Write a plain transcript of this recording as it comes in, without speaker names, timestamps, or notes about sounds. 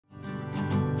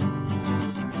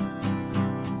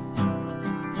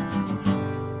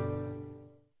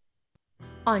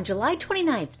On July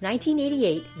 29,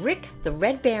 1988, Rick the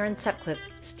Red Baron Sutcliffe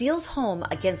steals home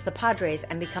against the Padres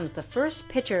and becomes the first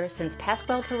pitcher since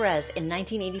Pascual Perez in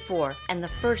 1984 and the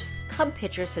first Cub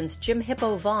pitcher since Jim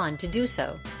Hippo Vaughn to do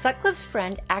so. Sutcliffe's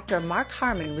friend, actor Mark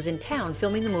Harmon, was in town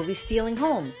filming the movie Stealing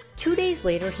Home. 2 days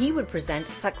later, he would present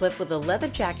Sutcliffe with a leather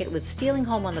jacket with Stealing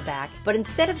Home on the back, but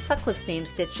instead of Sutcliffe's name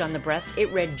stitched on the breast,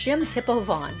 it read Jim Hippo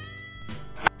Vaughn.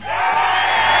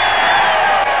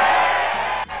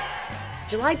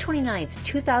 July 29,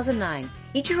 2009,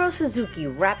 Ichiro Suzuki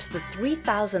wraps the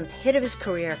 3,000th hit of his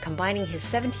career, combining his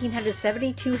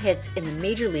 1,772 hits in the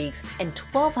major leagues and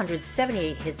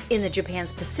 1,278 hits in the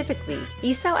Japan's Pacific League.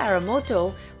 Isao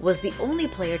Aramoto was the only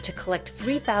player to collect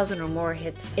 3,000 or more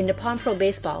hits in Nippon Pro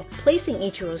Baseball, placing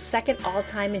Ichiro's second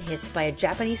all-time in hits by a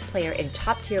Japanese player in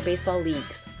top-tier baseball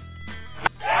leagues.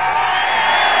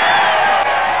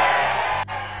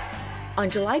 On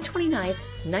July 29,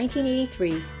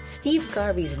 1983, Steve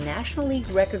Garvey's National League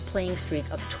record playing streak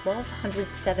of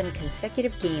 1,207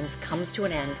 consecutive games comes to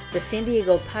an end. The San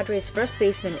Diego Padres first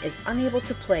baseman is unable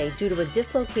to play due to a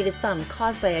dislocated thumb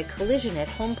caused by a collision at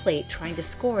home plate trying to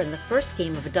score in the first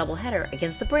game of a doubleheader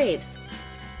against the Braves.